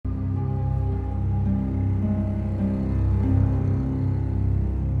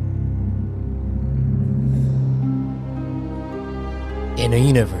In a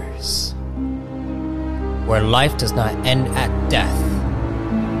universe where life does not end at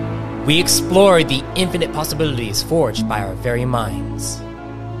death, we explore the infinite possibilities forged by our very minds.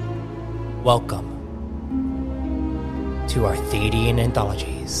 Welcome to Arthadian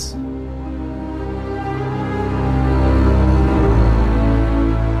Anthologies.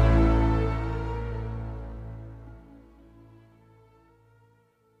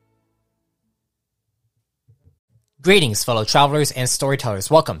 Greetings, fellow travelers and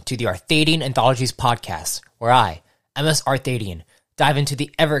storytellers. Welcome to the Arthadian Anthologies podcast, where I, MS Arthadian, dive into the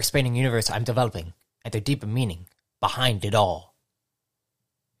ever-expanding universe I'm developing and the deeper meaning behind it all.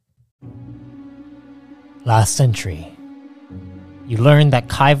 Last century, you learned that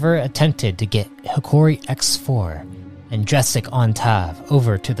Kyver attempted to get Hikori X4 and Drastic Ontav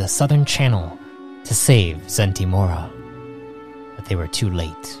over to the Southern Channel to save Zentimora, but they were too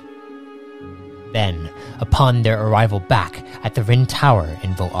late. Then, upon their arrival back at the Rin Tower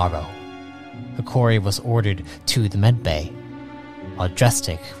in Vo'aro, Hikori was ordered to the medbay, while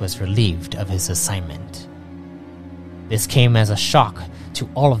Drastic was relieved of his assignment. This came as a shock to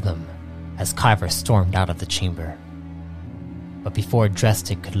all of them as Kyver stormed out of the chamber. But before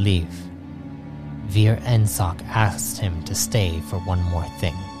Drastic could leave, Vir Enzok asked him to stay for one more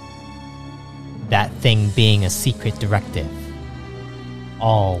thing. That thing being a secret directive,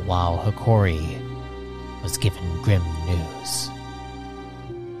 all while Hikori was given grim news.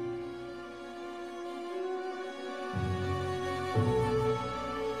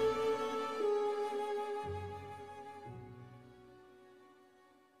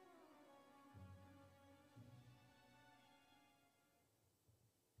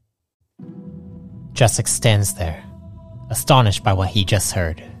 Drastic stands there, astonished by what he just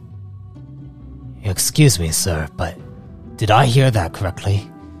heard. Excuse me, sir, but did I hear that correctly?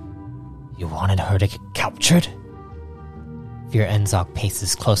 You wanted her to get captured? Vir Enzok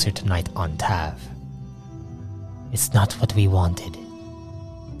paces closer to Knight Ontav. It's not what we wanted,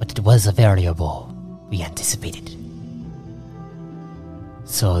 but it was a variable we anticipated.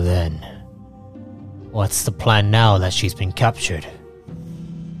 So then, what's the plan now that she's been captured?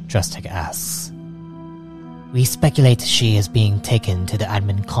 Drastic asks. We speculate she is being taken to the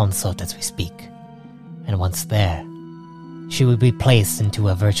admin consult as we speak, and once there, she will be placed into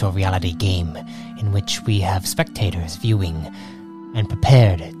a virtual reality game in which we have spectators viewing and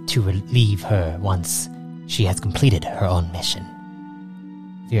prepared to relieve her once she has completed her own mission.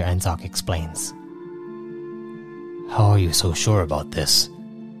 Vir Enzok explains. How are you so sure about this?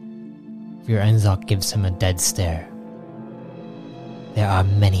 Vir Enzok gives him a dead stare. There are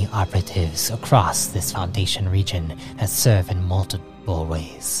many operatives across this Foundation region that serve in multiple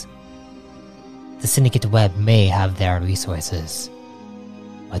ways. The Syndicate Web may have their resources,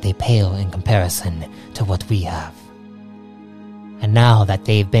 but they pale in comparison to what we have. And now that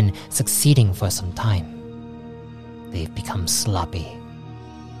they've been succeeding for some time, they've become sloppy.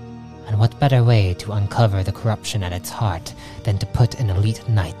 And what better way to uncover the corruption at its heart than to put an elite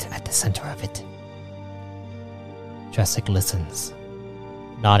knight at the center of it? Drastic listens,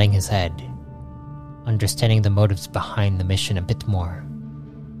 nodding his head, understanding the motives behind the mission a bit more.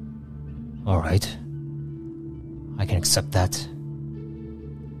 Alright, I can accept that.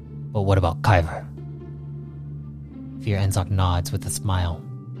 But what about Kyver? Vir Enzok nods with a smile.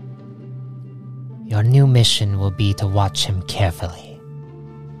 Your new mission will be to watch him carefully.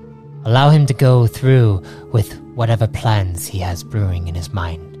 Allow him to go through with whatever plans he has brewing in his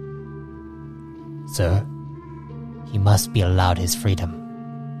mind. Sir? He must be allowed his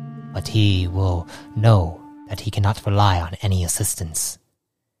freedom, but he will know that he cannot rely on any assistance.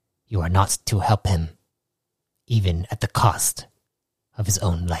 You are not to help him, even at the cost of his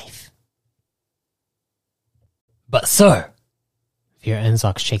own life. But sir! Vir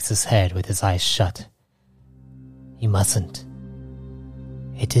Enzok shakes his head with his eyes shut. He mustn't.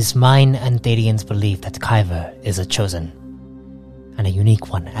 It is mine and Thadian's belief that Kyver is a chosen, and a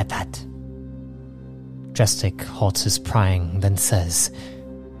unique one at that. Drastic halts his prying, then says,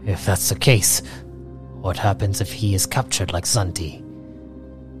 If that's the case, what happens if he is captured like Zanti?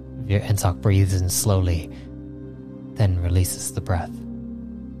 Vir Enzok breathes in slowly, then releases the breath.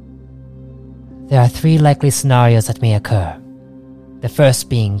 There are 3 likely scenarios that may occur. The first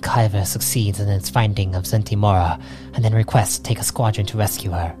being Kyver succeeds in its finding of Zentimora and then requests to take a squadron to rescue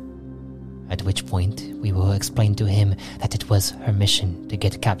her. At which point, we will explain to him that it was her mission to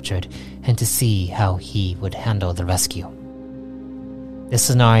get captured and to see how he would handle the rescue. This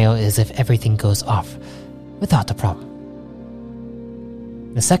scenario is if everything goes off without a problem.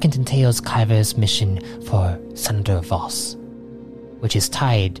 The second entails Kyver's mission for Senator Voss, which is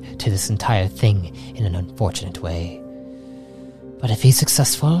tied to this entire thing in an unfortunate way. But if he's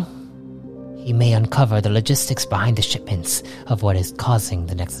successful, he may uncover the logistics behind the shipments of what is causing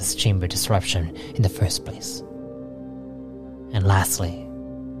the Nexus Chamber disruption in the first place. And lastly,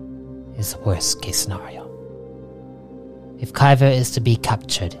 is the worst case scenario. If Kyver is to be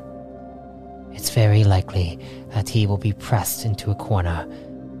captured, it's very likely that he will be pressed into a corner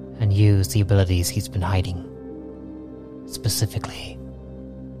and use the abilities he's been hiding. Specifically,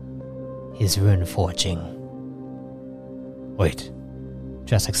 his rune forging. Wait.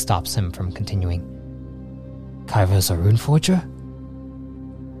 Jessic stops him from continuing. Kyver's a rune forger?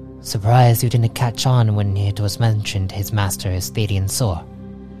 Surprised you didn't catch on when it was mentioned his master is Thadian Sor.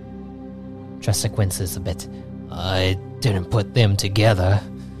 Jessic winces a bit. I didn't put them together.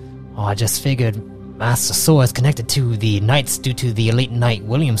 I just figured Master Sor is connected to the Knights due to the elite knight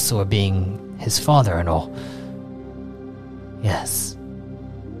William Sor being his father and all. Yes.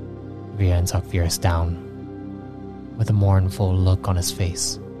 Vir Enzok veers down, with a mournful look on his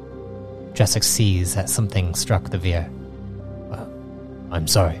face. Jessic sees that something struck the Vir. I'm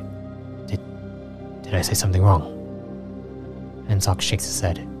sorry. Did I say something wrong? Enzok shakes his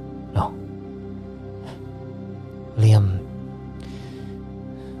head. No. William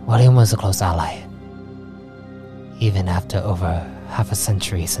was a close ally. Even after over half a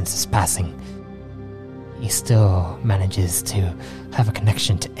century since his passing, he still manages to have a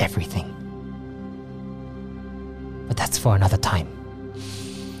connection to everything. But that's for another time.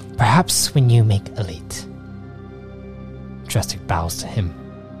 Perhaps when you make elite. Jessic bows to him.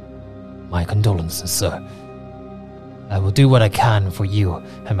 My condolences, sir. I will do what I can for you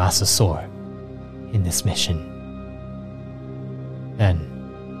and Master Sor in this mission.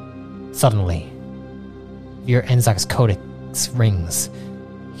 Then, suddenly, Vir Enzok's codex rings.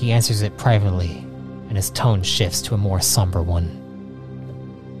 He answers it privately, and his tone shifts to a more somber one.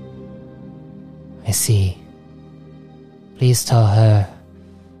 I see. Please tell her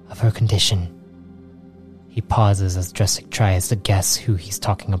of her condition. He pauses as Jessic tries to guess who he's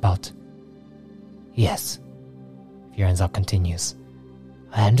talking about. Yes. Vir Enzok continues.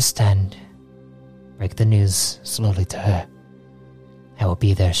 I understand. Break the news slowly to her. I will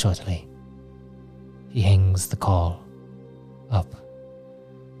be there shortly. He hangs the call up,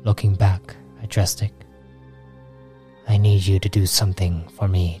 looking back at Drestic. I need you to do something for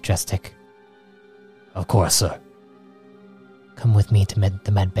me, Drestic. Of course, sir. Come with me to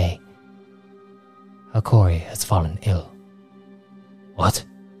the med bay. Akori has fallen ill. What?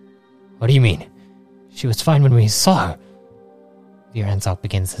 What do you mean? She was fine when we saw her. Vir Enzok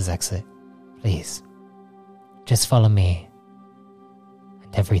begins his exit. Please, just follow me,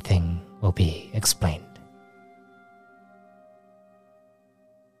 and everything will be explained.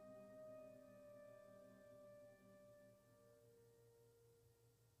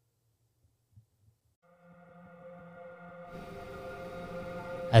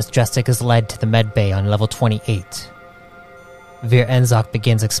 As Drestic is led to the med bay on level 28, Vir Enzok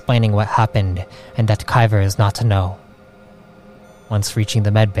begins explaining what happened and that Kyver is not to know. Once reaching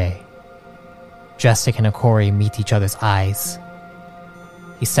the med bay, Drestic and Akori meet each other's eyes.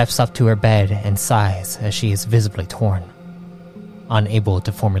 He steps up to her bed and sighs as she is visibly torn, unable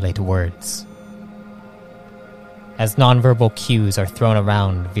to formulate words. As nonverbal cues are thrown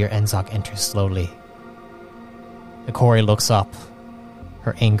around, Vir Enzok enters slowly. Akori looks up,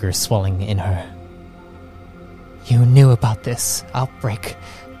 her anger swelling in her. You knew about this outbreak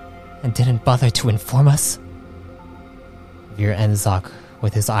and didn't bother to inform us? Vir Enzok,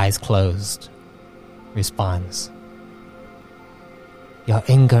 with his eyes closed, responds. Your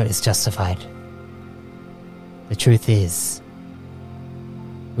anger is justified. The truth is,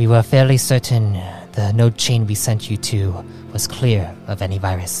 we were fairly certain the node chain we sent you to was clear of any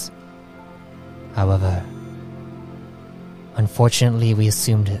virus. However, unfortunately, we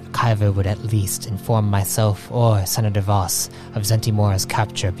assumed Kyver would at least inform myself or Senator Voss of Zentimora's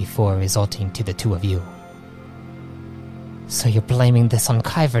capture before resulting to the two of you. So you're blaming this on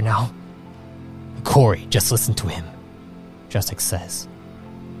Kyver now? Corey, just listen to him, Drestic says.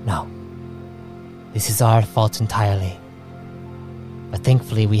 No. This is our fault entirely. But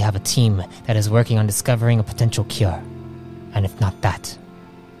thankfully we have a team that is working on discovering a potential cure. And if not that,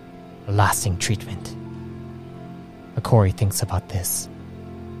 a lasting treatment. Akori thinks about this.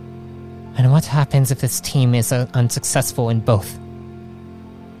 And what happens if this team is unsuccessful in both?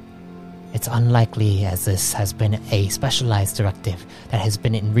 It's unlikely, as this has been a specialized directive that has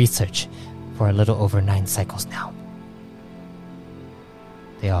been in research for a little over 9 cycles now.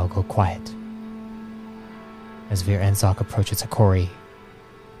 They all go quiet as Vir Enzok approaches Akori,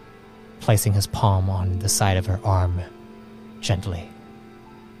 placing his palm on the side of her arm gently.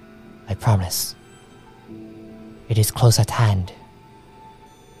 I promise. It is close at hand,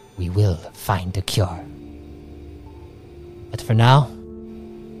 we will find a cure. But for now,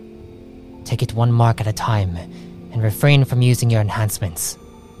 take it one mark at a time and refrain from using your enhancements.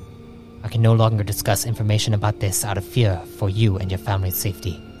 I can no longer discuss information about this out of fear for you and your family's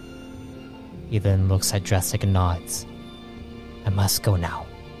safety. He then looks at Drastic and nods. I must go now.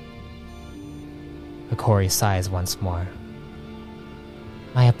 Hikori sighs once more.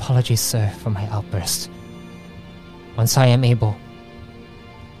 My apologies, sir, for my outburst. Once I am able,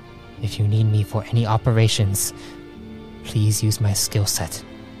 if you need me for any operations, please use my skill set.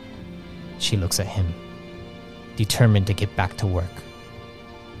 She looks at him, determined to get back to work.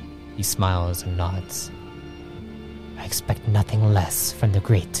 He smiles and nods. I expect nothing less from the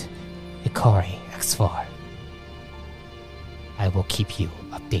great Hikori X4. I will keep you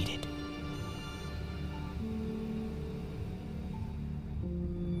updated.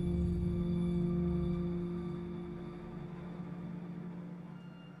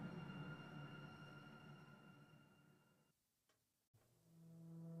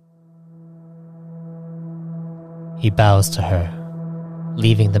 He bows to her,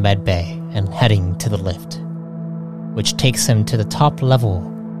 leaving the medbay and heading to the lift, which takes him to the top level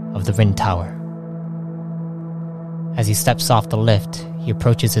of the Rin Tower. As he steps off the lift, he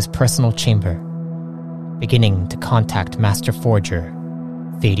approaches his personal chamber, beginning to contact Master Forger,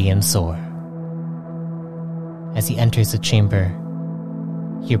 Fadian Sor. As he enters the chamber,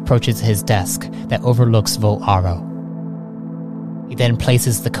 he approaches his desk that overlooks Vo Aro. He then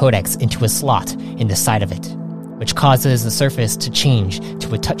places the codex into a slot in the side of it, which causes the surface to change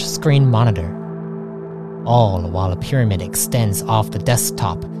to a touchscreen monitor, all while a pyramid extends off the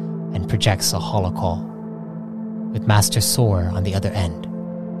desktop and projects a holocall, with Master Sor on the other end.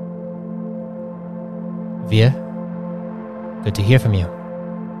 Vir, good to hear from you.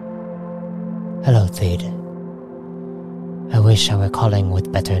 Hello, Thade. I wish I were calling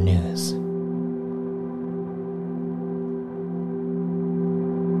with better news.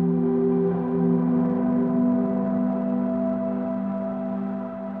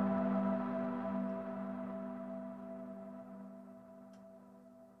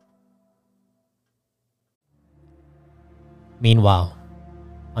 Meanwhile,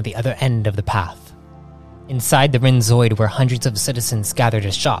 on the other end of the path, inside the Rinzoid where hundreds of citizens gather to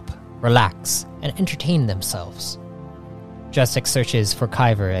shop, relax, and entertain themselves. Drastic searches for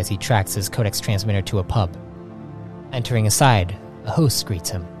Kyver as he tracks his codex transmitter to a pub. Entering aside, a host greets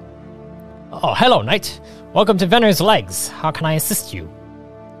him. Oh, hello, Knight. Welcome to Venner's Legs. How can I assist you?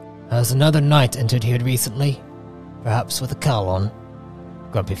 Has another knight entered here recently? Perhaps with a cowl on?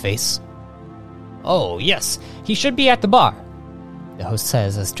 Grumpy face. Oh, yes. He should be at the bar, the host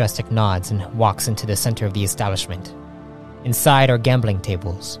says as Drastic nods and walks into the center of the establishment. Inside are gambling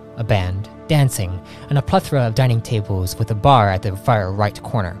tables, a band, dancing, and a plethora of dining tables with a bar at the far right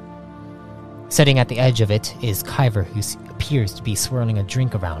corner. Sitting at the edge of it is Kyver, who appears to be swirling a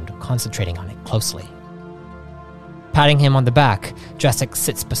drink around, concentrating on it closely. Patting him on the back, Drastic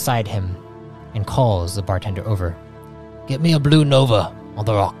sits beside him and calls the bartender over. Get me a Blue Nova on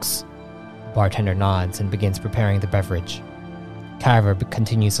the rocks. The bartender nods and begins preparing the beverage. Kyver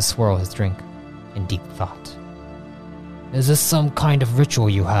continues to swirl his drink in deep thought. Is this some kind of ritual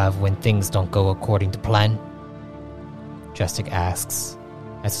you have when things don't go according to plan? Drastic asks,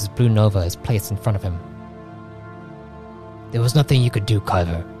 as his Blue Nova is placed in front of him. There was nothing you could do,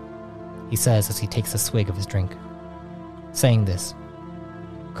 Kyver, he says as he takes a swig of his drink. Saying this,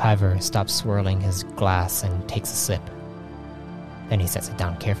 Kyver stops swirling his glass and takes a sip. Then he sets it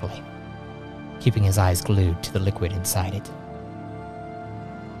down carefully, keeping his eyes glued to the liquid inside it.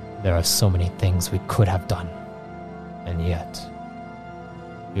 There are so many things we could have done, and yet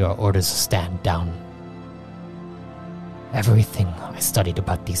your orders stand down. Everything I studied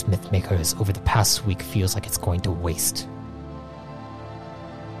about these mythmakers over the past week feels like it's going to waste.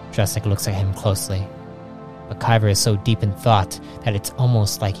 Drastic looks at him closely, but Kyver is so deep in thought that it's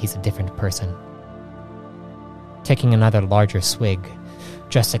almost like he's a different person. Taking another larger swig,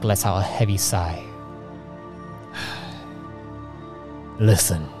 Drastic lets out a heavy sigh.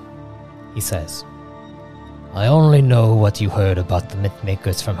 Listen, he says. I only know what you heard about the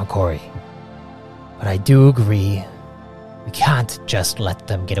mythmakers from Hikori, but I do agree we can't just let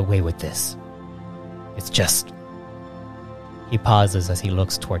them get away with this. It's just... He pauses as he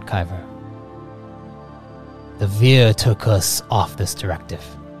looks toward Kyver. The Vir took us off this directive.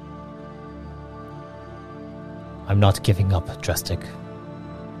 I'm not giving up, Drastic.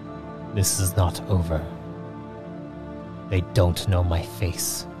 This is not over. They don't know my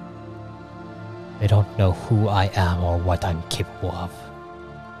face. They don't know who I am or what I'm capable of.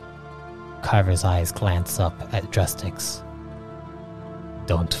 Kyver's eyes glance up at Drastic's.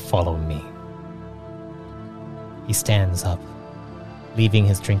 Don't follow me. He stands up, leaving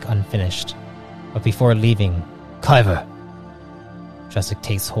his drink unfinished. But before leaving, Kyver! Drastic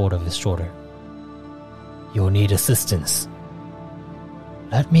takes hold of his shoulder. You'll need assistance.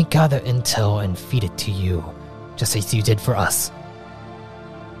 Let me gather intel and feed it to you, just as you did for us.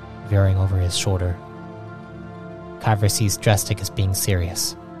 Veering over his shoulder, Kyver sees Drastic as being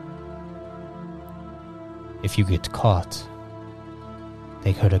serious. If you get caught,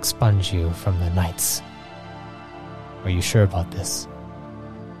 they could expunge you from the Knights. Are you sure about this?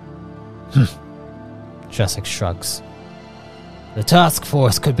 Drastic shrugs. The task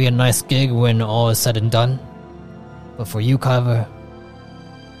force could be a nice gig when all is said and done. But for you, Kyver,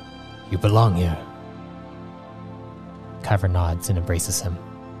 you belong here. Kyver nods and embraces him.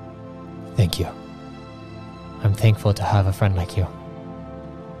 Thank you. I'm thankful to have a friend like you.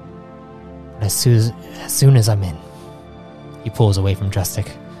 But as soon as I'm in, he pulls away from Drastic.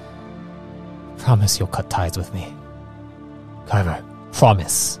 Promise you'll cut ties with me. Kyver,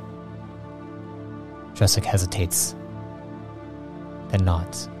 promise. Drastic hesitates, then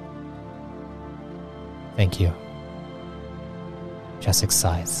nods. Thank you. Drastic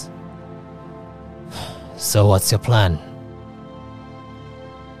sighs. So what's your plan?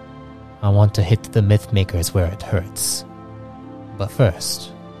 I want to hit the Mythmakers where it hurts. But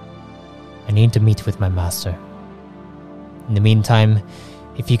first, I need to meet with my master. In the meantime,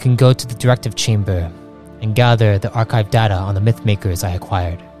 if you can go to the directive chamber and gather the archive data on the Mythmakers I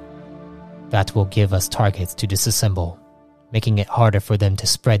acquired, that will give us targets to disassemble, making it harder for them to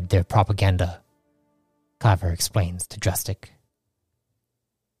spread their propaganda, Kyver explains to Drastic.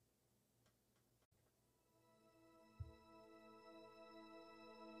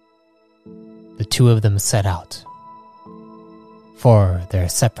 The two of them set out for their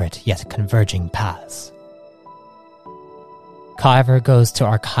separate yet converging paths. Kyver goes to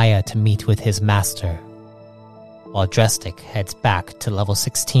Archaea to meet with his master, while Drastic heads back to level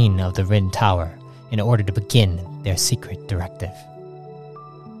 16 of the Rin Tower in order to begin their secret directive.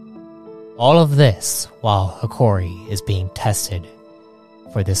 All of this while Hikori is being tested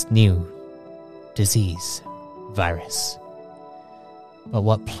for this new disease virus. But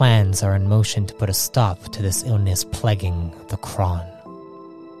what plans are in motion to put a stop to this illness plaguing the Kron?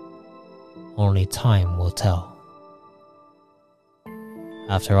 Only time will tell.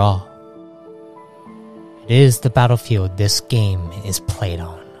 After all, it is the battlefield this game is played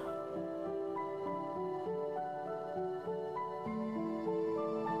on.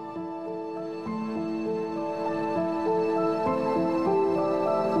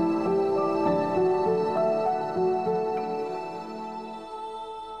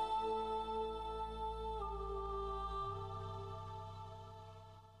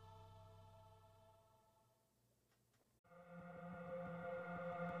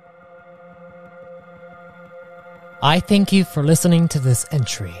 I thank you for listening to this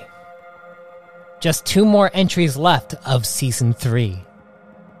entry. Just 2 more entries left of Season 3.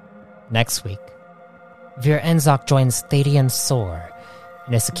 Next week, Vir Enzok joins Thadian Sor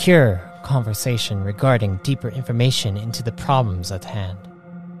in a secure conversation regarding deeper information into the problems at hand.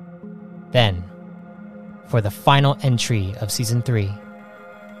 Then, for the final entry of Season 3,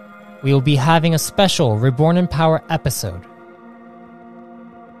 we will be having a special Reborn in Power episode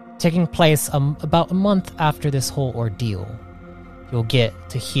taking place about a month after this whole ordeal. You'll get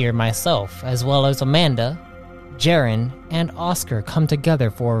to hear myself, as well as Amanda, Jaren, and Oscar come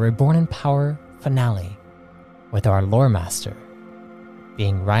together for a Reborn in Power finale, with our lore master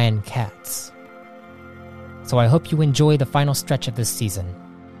being Ryan Katz. So I hope you enjoy the final stretch of this season.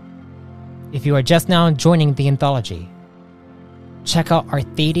 If you are just now joining the anthology, check out our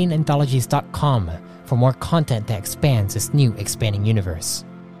ThadianAnthologies.com for more content that expands this new expanding universe.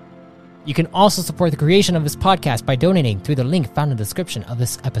 You can also support the creation of this podcast by donating through the link found in the description of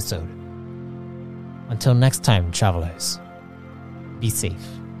this episode. Until next time, travelers, be safe,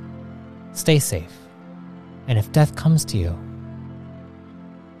 stay safe, and if death comes to you,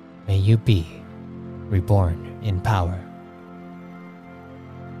 may you be reborn in power.